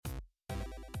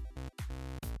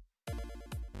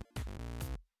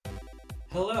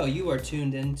Hello, you are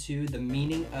tuned into the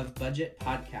Meaning of Budget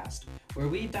podcast, where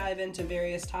we dive into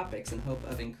various topics in hope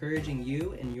of encouraging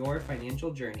you in your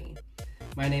financial journey.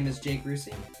 My name is Jake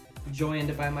Rusi,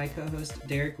 joined by my co-host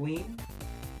Derek Ween,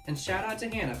 and shout out to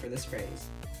Hannah for this phrase,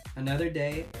 another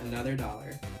day, another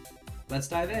dollar. Let's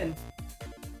dive in.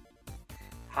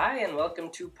 Hi, and welcome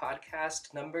to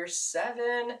podcast number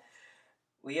 7.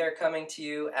 We are coming to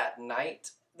you at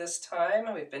night this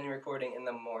time. We've been recording in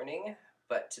the morning.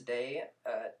 But today,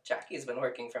 Jackie's been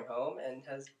working from home and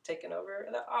has taken over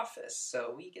the office,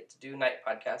 so we get to do night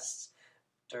podcasts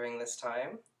during this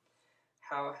time.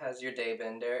 How has your day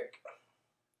been, Derek?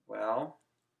 Well,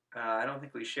 I don't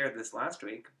think we shared this last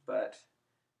week, but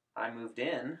I moved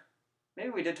in.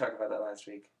 Maybe we did talk about that last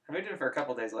week. I moved in for a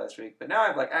couple days last week, but now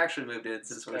I've actually moved in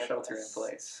since we're shelter in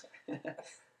place.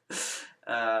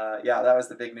 That was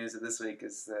the big news of this week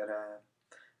is that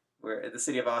the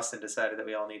city of Austin decided that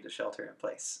we all need to shelter in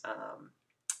place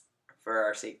for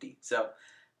our safety. So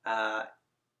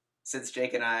since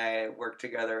Jake and I work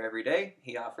together every day,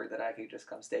 he offered that I could just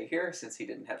come stay here since he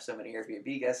didn't have so many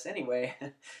Airbnb guests anyway.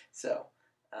 So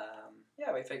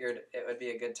we figured it would be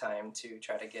a good time to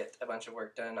try to get a bunch of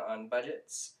work done on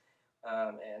budgets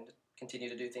and continue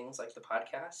to do things like the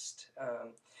podcast.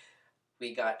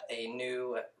 We got a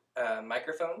new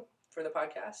microphone for the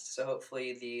podcast, so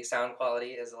hopefully the sound quality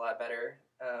is a lot better,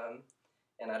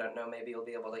 and I don't know, maybe you'll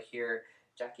be able to hear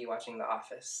Jackie watching The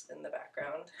Office in the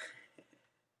background.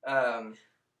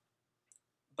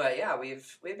 But yeah,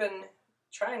 we've been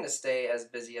trying to stay as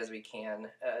busy as we can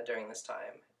during this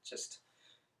time, just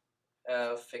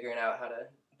figuring out how to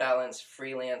balance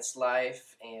freelance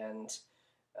life and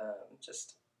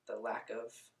just the lack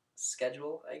of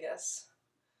schedule, I guess.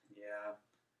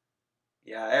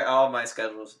 Yeah, all my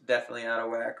schedule's definitely out of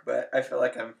whack, but I feel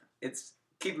like it's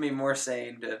keeping me more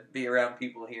sane to be around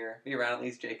people here, be around at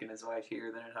least Jake and his wife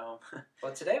here than at home.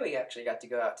 Well, today we actually got to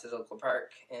go out to the local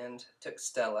park and took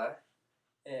Stella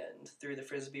and threw the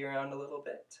Frisbee around a little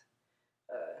bit,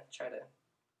 try to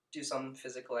do some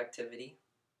physical activity.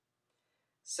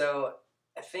 So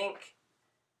I think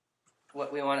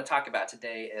what we want to talk about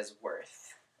today is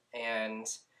worth, and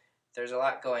there's a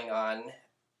lot going on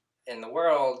in the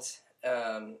world,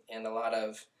 and a lot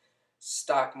of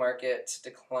stock market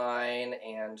decline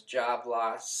and job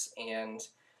loss, and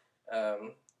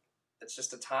it's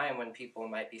just a time when people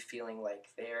might be feeling like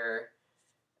they're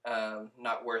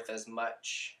not worth as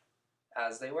much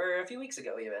as they were a few weeks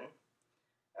ago even.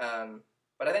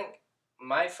 But I think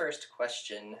my first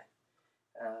question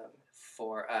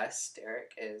for us,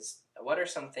 Derek, is what are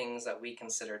some things that we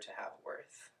consider to have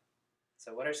worth?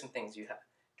 So what are some things you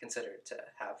consider to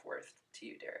have worth to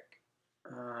you, Derek?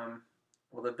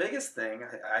 Well, the biggest thing,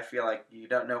 I feel like you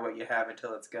don't know what you have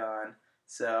until it's gone.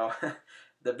 So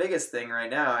the biggest thing right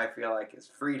now, I feel like, is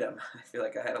freedom. I feel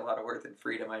like I had a lot of worth in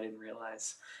freedom I didn't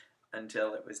realize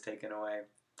until it was taken away.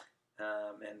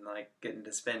 And like getting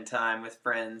to spend time with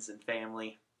friends and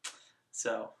family.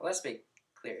 So let's be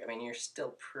clear. I mean, you're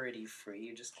still pretty free.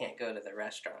 You just can't go to the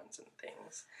restaurants and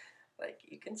things. Like,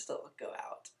 you can still go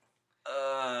out.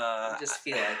 I just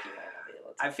feel like you might not be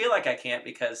able to. I feel like I can't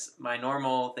because my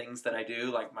normal things that I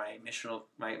do, like my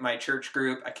church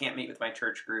group, I can't meet with my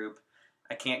church group.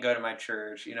 I can't go to my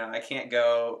church. I can't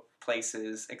go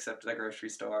places except the grocery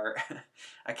store.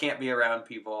 I can't be around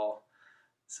people.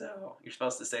 So you're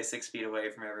supposed to stay 6 feet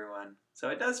away from everyone. So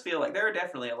it does feel like there are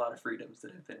definitely a lot of freedoms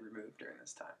that have been removed during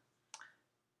this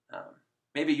time.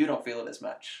 Maybe you don't feel it as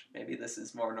much. Maybe this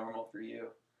is more normal for you.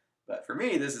 But for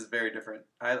me, this is very different.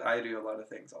 I do a lot of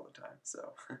things all the time,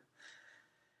 so.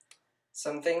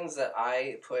 Some things that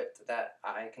I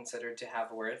consider to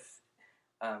have worth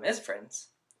is friends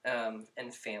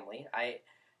and family. I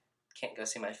can't go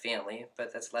see my family,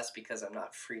 but that's less because I'm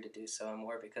not free to do so, and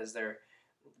more because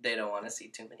they don't want to see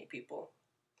too many people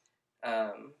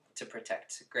to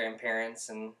protect grandparents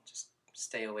and just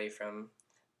stay away from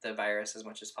the virus as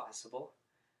much as possible.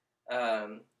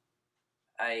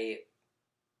 I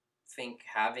think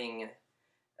having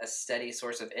a steady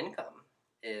source of income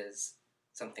is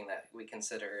something that we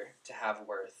consider to have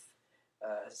worth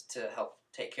to help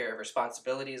take care of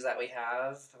responsibilities that we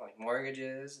have, like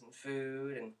mortgages and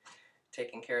food and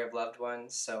taking care of loved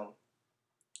ones. So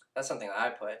that's something that I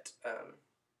put.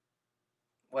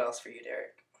 What else for you,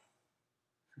 Derek?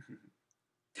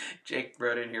 Jake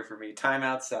wrote in here for me, time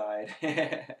outside.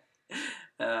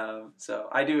 So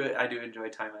I do enjoy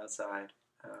time outside.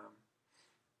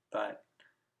 But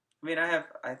I mean, I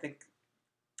think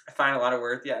I find a lot of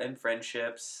worth, in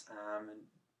friendships, and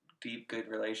deep, good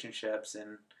relationships,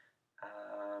 and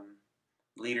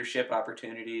leadership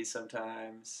opportunities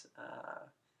sometimes,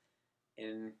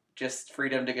 in just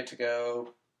freedom to get to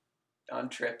go on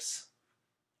trips.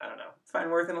 I don't know.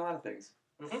 Find worth in a lot of things.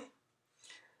 Mm-hmm.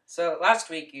 So last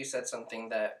week you said something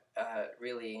that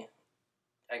really,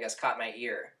 I guess, caught my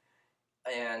ear.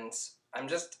 And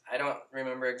I don't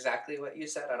remember exactly what you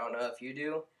said. I don't know if you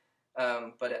do.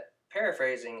 But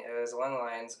paraphrasing, it was along the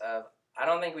lines of, I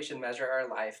don't think we should measure our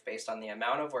life based on the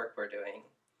amount of work we're doing.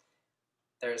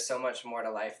 There's so much more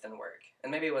to life than work.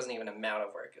 And maybe it wasn't even amount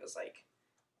of work. It was like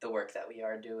the work that we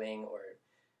are doing, or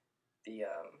the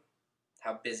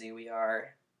how busy we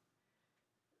are.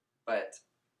 But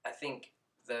I think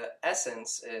the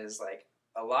essence is like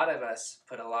a lot of us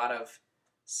put a lot of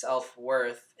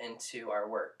self-worth into our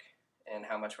work and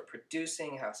how much we're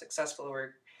producing, how successful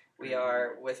we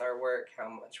are with our work, how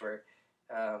much we're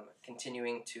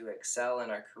continuing to excel in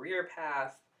our career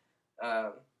path.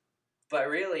 But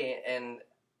really, in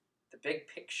the big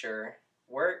picture,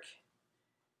 work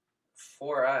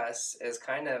for us is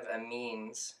kind of a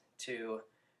means to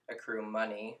accrue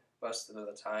money most of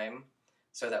the time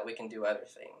so that we can do other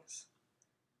things.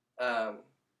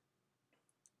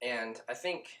 And I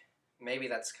think maybe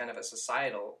that's kind of a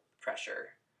societal pressure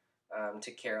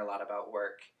to care a lot about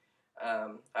work.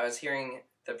 I was hearing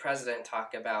the president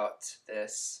talk about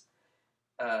this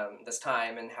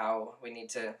time and how we need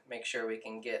to make sure we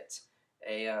can get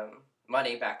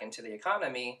money back into the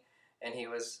economy, and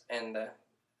the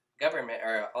government,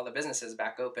 or all the businesses,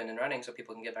 back open and running so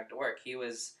people can get back to work.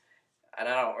 And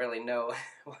I don't really know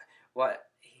why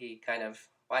he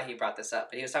brought this up,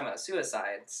 but he was talking about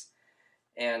suicides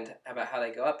and about how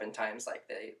they go up in times like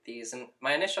these. And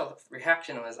my initial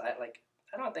reaction was, I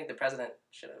don't think the president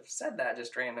should have said that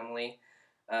just randomly.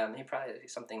 He probably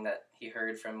something that he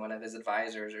heard from one of his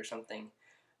advisors or something.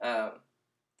 And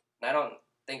I don't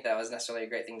think that was necessarily a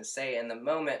great thing to say in the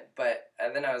moment, but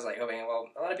then I was like hoping, well,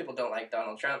 a lot of people don't like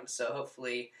Donald Trump, so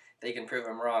hopefully they can prove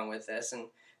him wrong with this, and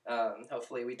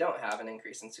hopefully we don't have an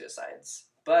increase in suicides.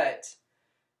 But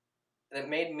it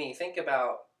made me think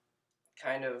about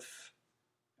kind of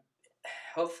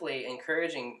hopefully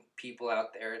encouraging people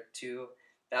out there to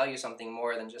value something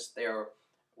more than just their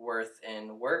worth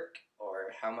in work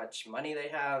or how much money they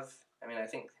have. I mean, I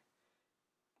think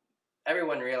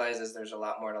everyone realizes there's a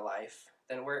lot more to life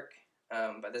than work,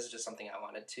 but this is just something I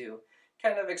wanted to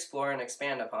kind of explore and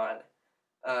expand upon.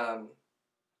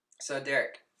 So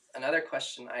Derek, another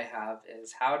question I have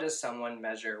is, how does someone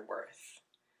measure worth?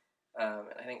 And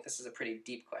I think this is a pretty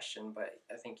deep question, but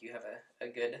I think you have a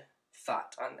good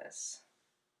thought on this.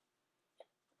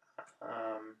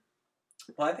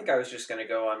 Well, I think I was just going to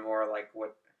go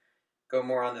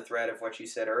more on the thread of what you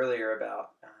said earlier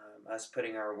about us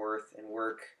putting our worth in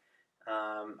work.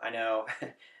 I know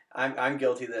I'm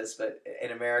guilty of this, but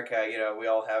in America, we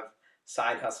all have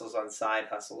side hustles on side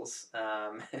hustles.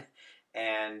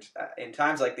 And in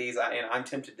times like these, I'm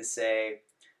tempted to say,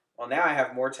 well, now I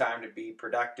have more time to be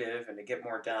productive and to get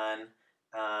more done.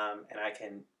 And I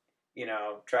can,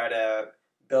 try to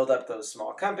build up those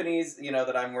small companies,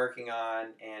 that I'm working on,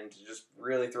 and to just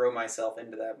really throw myself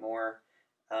into that more.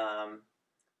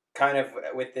 Kind of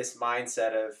with this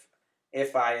mindset of,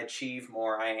 if I achieve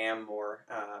more, I am more.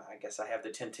 I guess I have the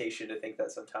temptation to think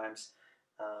that sometimes.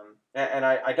 And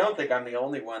I don't think I'm the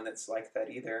only one that's like that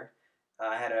either.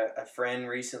 I had a friend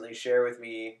recently share with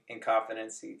me in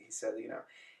confidence. He said,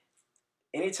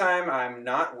 anytime I'm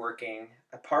not working,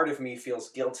 a part of me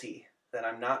feels guilty that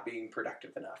I'm not being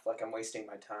productive enough, like I'm wasting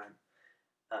my time.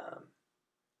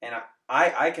 And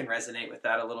I can resonate with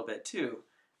that a little bit too.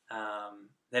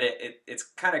 That it's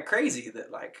kind of crazy that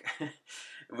like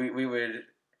we would,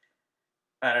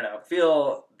 I don't know,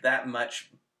 feel that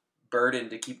much burden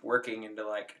to keep working, and to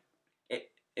like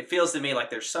it feels to me like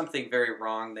there's something very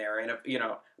wrong there. And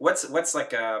what's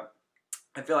like I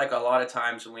feel like a lot of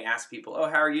times when we ask people, oh,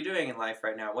 how are you doing in life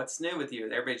right now? What's new with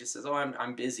you? Everybody just says, oh,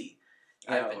 I'm busy.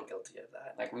 I've been guilty of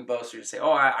that. Like we both should just say,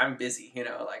 oh, I'm busy.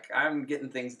 Like I'm getting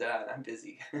things done. I'm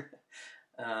busy.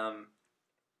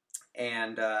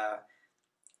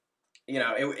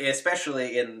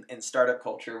 Especially in startup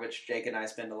culture, which Jake and I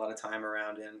spend a lot of time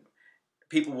around in,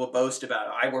 people will boast about,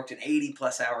 I worked an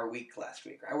 80-plus hour week last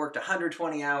week, or I worked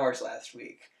 120 hours last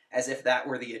week, as if that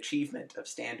were the achievement of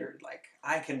standard. Like,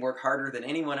 I can work harder than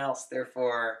anyone else,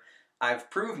 therefore I've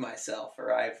proved myself,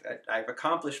 or I've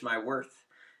accomplished my worth.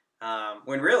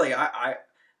 When really, I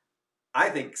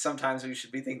think sometimes we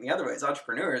should be thinking the other way. As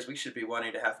entrepreneurs, we should be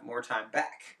wanting to have more time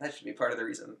back. That should be part of the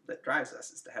reason that drives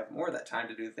us, is to have more of that time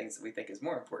to do the things that we think is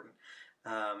more important.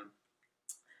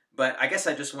 But I guess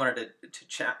I just wanted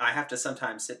I have to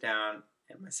sometimes sit down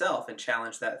and myself and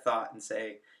challenge that thought and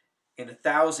say, in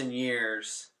 1,000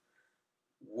 years,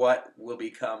 what will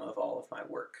become of all of my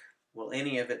work? will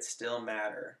any of it still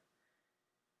matter?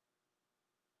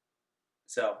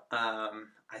 So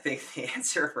I think the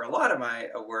answer for a lot of my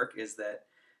work is that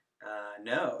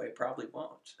no, it probably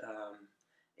won't.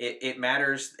 It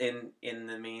matters in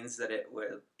the means that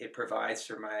it provides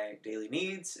for my daily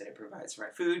needs, and it provides for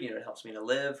my food. It helps me to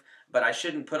live. But I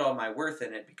shouldn't put all my worth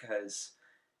in it, because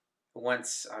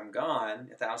once I'm gone,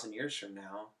 1,000 years from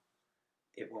now,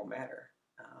 it won't matter.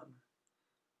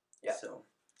 Yeah. So,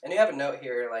 and you have a note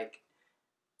here, like,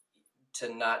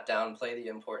 to not downplay the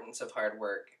importance of hard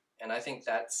work, and I think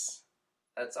that's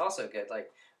also good.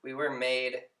 Like, we were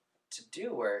made to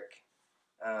do work,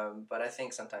 but I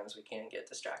think sometimes we can get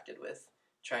distracted with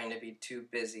trying to be too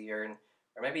busy, or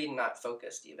maybe not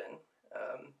focused even,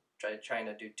 trying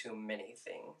to do too many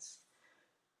things.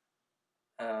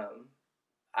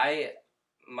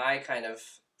 My kind of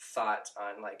thought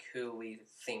on, like, who we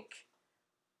think.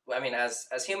 I mean, as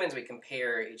humans, we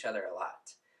compare each other a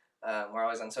lot. We're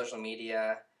always on social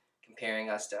media comparing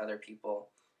us to other people.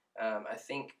 I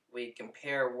think we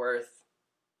compare worth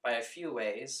by a few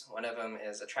ways. One of them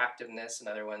is attractiveness.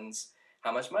 Another one's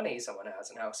how much money someone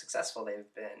has and how successful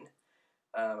they've been.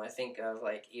 I think of,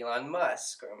 like, Elon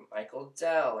Musk or Michael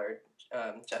Dell or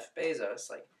Jeff Bezos.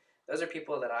 Like, those are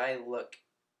people that I look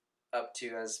up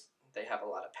to as they have a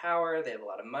lot of power, they have a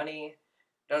lot of money.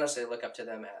 Don't necessarily look up to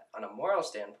them on a moral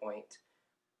standpoint,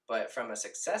 but from a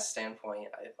success standpoint,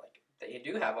 they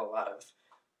do have a lot of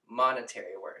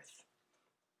monetary worth.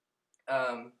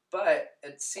 But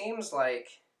it seems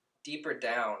like deeper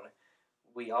down,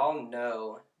 we all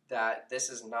know that this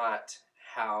is not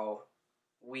how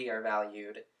we are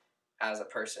valued as a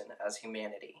person, as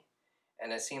humanity.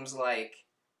 And it seems like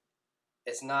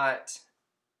it's not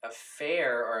a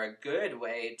fair or a good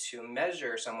way to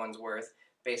measure someone's worth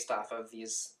based off of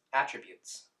these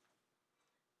attributes.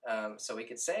 So we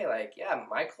could say, like, yeah,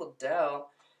 Michael Dell,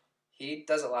 he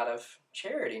does a lot of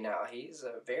charity now. He's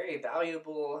a very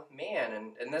valuable man.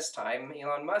 And in this time,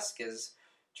 Elon Musk is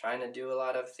trying to do a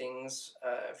lot of things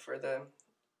for the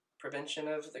prevention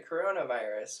of the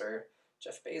coronavirus, or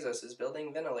Jeff Bezos is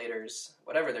building ventilators,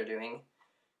 whatever they're doing.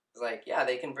 It's like, yeah,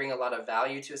 they can bring a lot of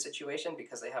value to a situation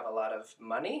because they have a lot of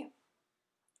money,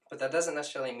 but that doesn't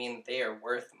necessarily mean they are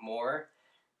worth more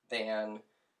than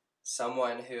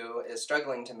someone who is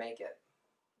struggling to make it,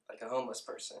 like a homeless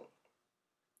person,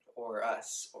 or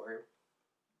us, or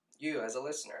you as a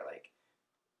listener. Like,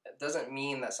 it doesn't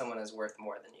mean that someone is worth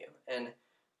more than you. And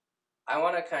I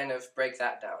want to kind of break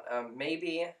that down.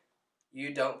 Maybe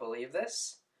you don't believe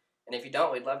this, and if you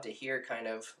don't, we'd love to hear kind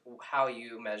of how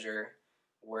you measure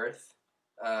worth.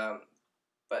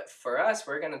 But for us,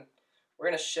 we're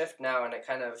gonna shift now and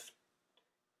kind of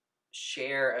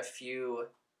share a few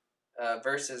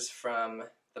verses from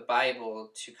the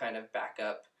Bible to kind of back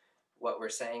up what we're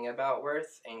saying about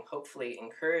worth, and hopefully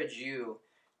encourage you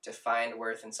to find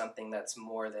worth in something that's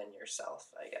more than yourself,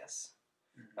 I guess.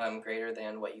 Greater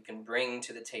than what you can bring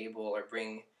to the table or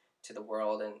bring to the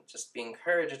world, and just be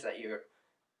encouraged that you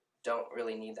don't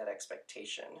really need that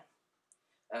expectation.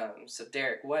 So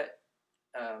Derek, what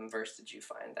verse did you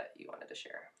find that you wanted to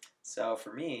share? So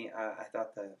for me, I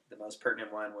thought the most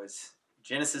pertinent one was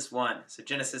Genesis 1. So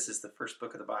Genesis is the first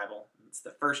book of the Bible. It's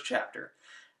the first chapter.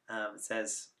 It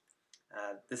says,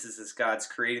 this is as God's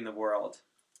creating the world.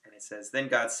 And it says, then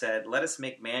God said, let us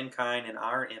make mankind in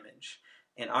our image,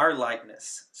 in our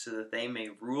likeness, so that they may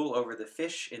rule over the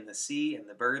fish in the sea and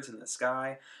the birds in the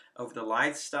sky, over the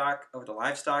livestock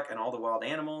and all the wild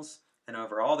animals, and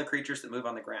over all the creatures that move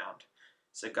on the ground.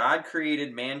 So God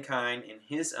created mankind in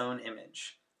his own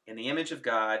image. In the image of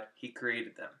God, he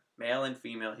created them. Male and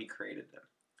female, he created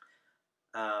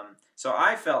them. So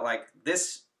I felt like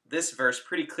this verse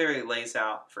pretty clearly lays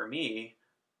out for me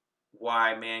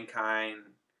why mankind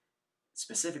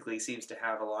specifically seems to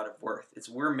have a lot of worth.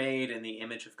 We're made in the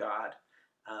image of God.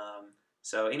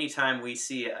 So anytime we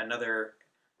see another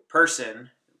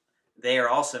person, they are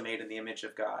also made in the image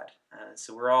of God.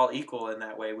 So we're all equal in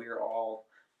that way. We are all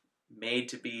made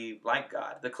to be like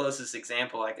God. The closest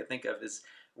example I could think of is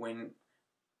when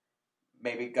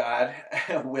maybe God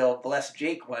will bless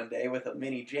Jake one day with a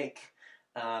mini Jake.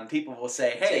 People will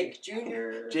say, hey,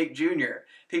 Jake Jr.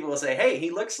 People will say, hey,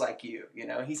 he looks like you.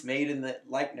 He's made in the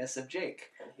likeness of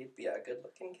Jake. And he'd be a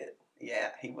good-looking kid. Yeah,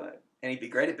 he would. And he'd be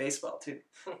great at baseball, too.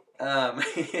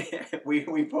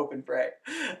 We hope and pray.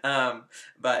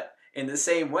 But in the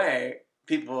same way,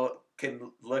 people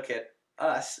can look at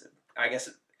us. I guess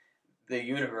the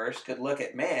universe could look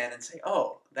at man and say,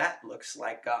 oh, that looks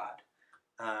like God.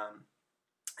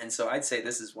 And so I'd say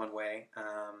this is one way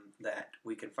that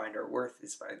we can find our worth,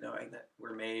 is by knowing that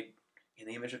we're made in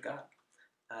the image of God.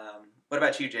 What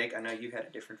about you, Jake? I know you had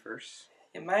a different verse.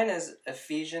 Yeah, mine is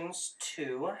Ephesians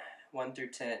 2, 1 through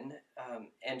 10.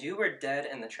 And you were dead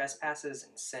in the trespasses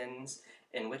and sins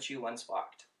in which you once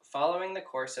walked, following the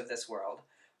course of this world,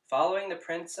 following the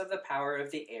prince of the power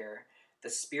of the air, the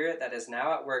spirit that is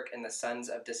now at work in the sons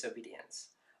of disobedience,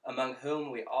 among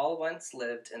whom we all once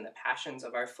lived in the passions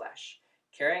of our flesh,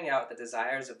 carrying out the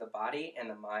desires of the body and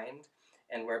the mind,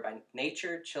 and were by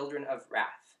nature children of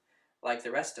wrath, like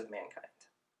the rest of mankind.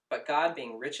 But God,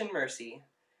 being rich in mercy,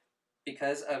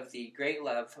 because of the great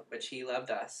love which he loved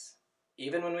us,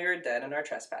 even when we were dead in our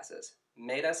trespasses,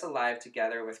 made us alive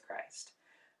together with Christ.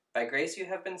 By grace you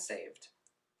have been saved,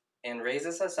 and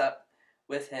raises us up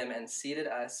with him and seated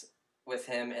us with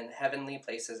him in heavenly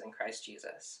places in Christ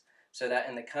Jesus, so that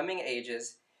in the coming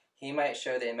ages he might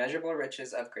show the immeasurable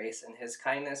riches of grace and his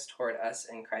kindness toward us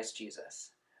in Christ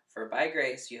Jesus. For by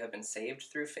grace you have been saved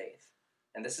through faith.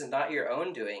 And this is not your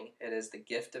own doing, it is the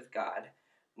gift of God,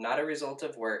 not a result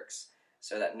of works,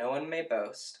 so that no one may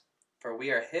boast. For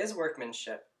we are his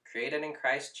workmanship, created in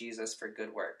Christ Jesus for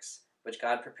good works, which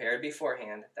God prepared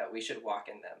beforehand that we should walk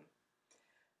in them.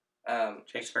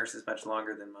 Jake's verse is much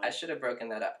longer than mine. I should have broken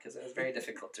that up because it was very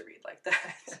difficult to read like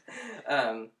that.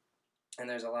 And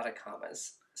there's a lot of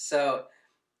commas. So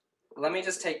let me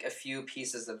just take a few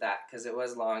pieces of that because it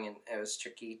was long and it was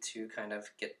tricky to kind of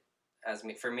get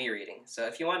for me reading. So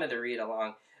if you wanted to read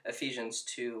along, Ephesians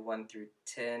 2, 1 through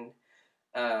 10,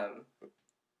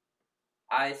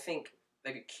 I think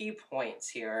the key points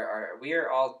here are we are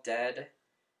all dead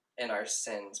in our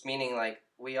sins, meaning like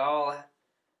we all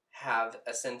have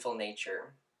a sinful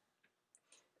nature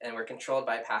and we're controlled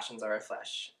by passions of our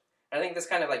flesh. And I think this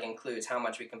kind of like includes how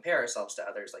much we compare ourselves to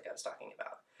others, like I was talking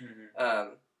about.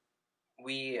 Mm-hmm.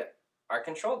 We are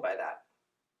controlled by that.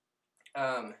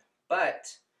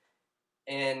 But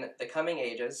in the coming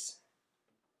ages,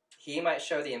 he might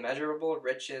show the immeasurable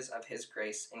riches of his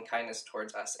grace and kindness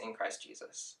towards us in Christ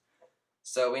Jesus.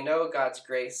 So we know God's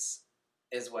grace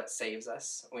is what saves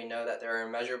us. We know that there are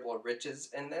immeasurable riches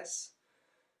in this.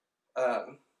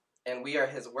 And we are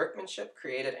his workmanship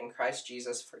created in Christ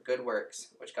Jesus for good works,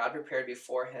 which God prepared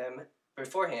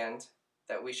beforehand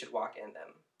that we should walk in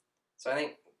them. So I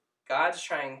think God's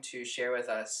trying to share with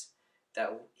us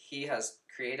that he has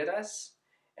created us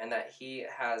and that he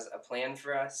has a plan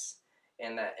for us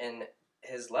and that in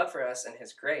his love for us and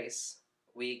his grace,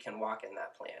 we can walk in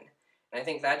that plan. And I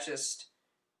think that just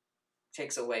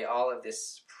takes away all of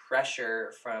this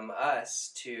pressure from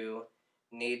us to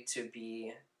need to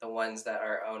be the ones that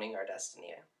are owning our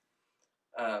destiny.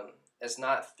 It's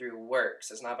not through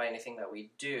works. It's not by anything that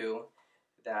we do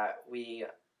that we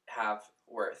have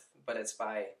worth, but it's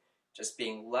by just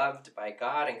being loved by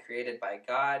God and created by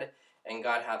God, and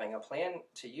God having a plan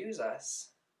to use us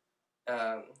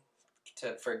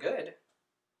for good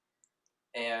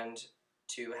and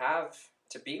to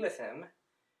be with him.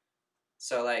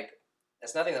 So like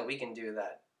it's nothing that we can do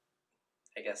that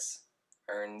I guess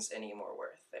earns any more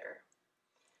worth there.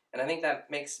 And I think that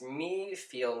makes me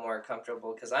feel more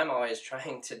comfortable because I'm always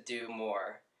trying to do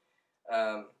more.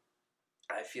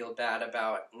 I feel bad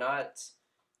about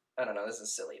I don't know, this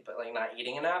is silly, but like not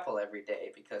eating an apple every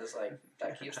day because like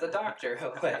that keeps the doctor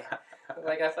away.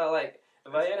 Like I felt like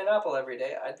if I ate an apple every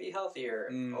day, I'd be healthier.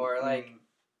 Or like,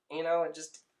 you know,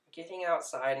 just getting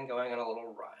outside and going on a little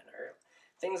run or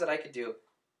things that I could do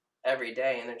every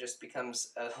day, and it just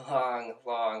becomes a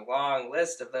long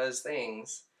list of those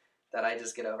things that I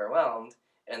just get overwhelmed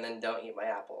and then don't eat my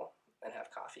apple and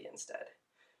have coffee instead.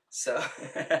 So,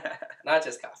 not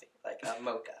just coffee, like a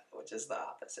mocha, which is the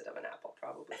opposite of an apple,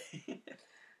 probably.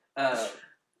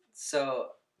 So,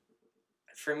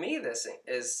 for me, this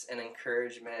is an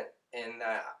encouragement in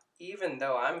that even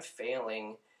though I'm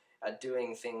failing at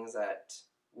doing things that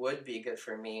would be good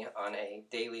for me on a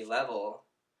daily level,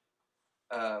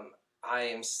 I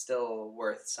am still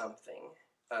worth something.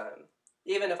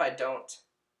 Even if I don't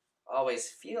always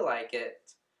feel like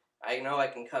it, I know I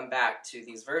can come back to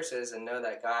these verses and know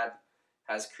that God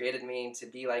has created me to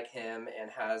be like him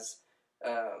and has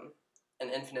an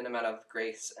infinite amount of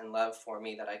grace and love for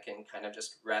me that I can kind of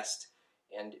just rest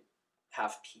and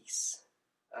have peace.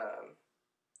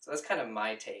 So that's kind of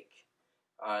my take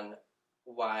on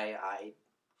why I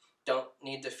don't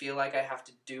need to feel like I have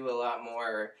to do a lot more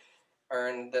or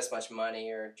earn this much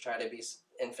money or try to be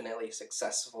infinitely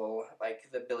successful like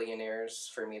the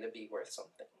billionaires for me to be worth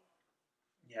something.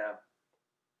 Yeah,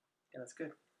 that's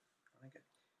good. I like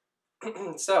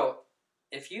it. So,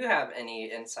 if you have any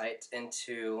insight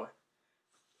into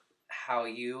how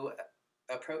you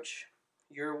approach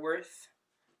your worth,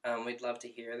 we'd love to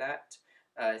hear that.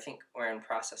 I think we're in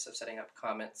process of setting up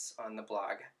comments on the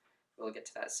blog we'll get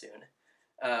to that soon.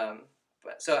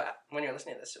 But so when you're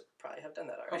listening to this, you'll probably have done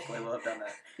that already. Hopefully we'll have done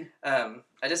that.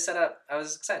 I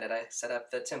was excited. I set up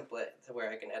the template to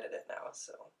where I can edit it now.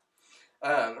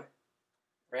 So,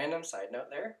 random side note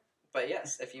there. But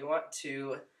yes, if you want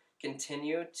to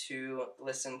continue to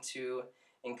listen to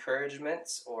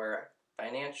encouragements or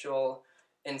financial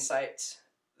insight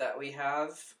that we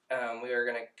have, we are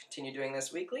going to continue doing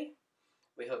this weekly.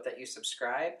 We hope that you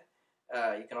subscribe.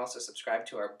 You can also subscribe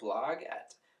to our blog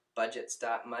at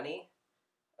budgets.money,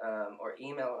 or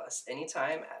email us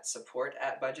anytime at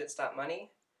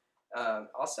support@budgets.money.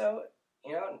 Also,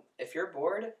 if you're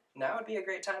bored, now would be a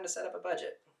great time to set up a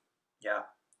budget. Yeah.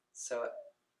 So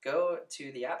go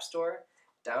to the App Store,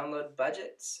 download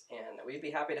Budgets, and we'd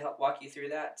be happy to help walk you through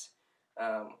that.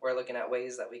 We're looking at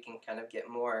ways that we can kind of get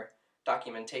more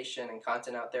documentation and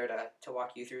content out there to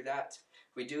walk you through that.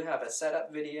 We do have a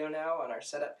setup video now on our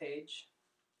setup page.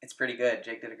 It's pretty good.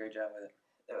 Jake did a great job with it.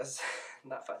 It was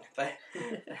not fun, but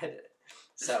I did it.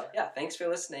 So, yeah, thanks for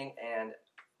listening, and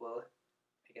I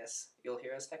guess you'll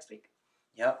hear us next week.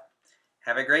 Yep.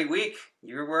 Have a great week.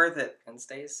 You're worth it. And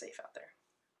stay safe out there.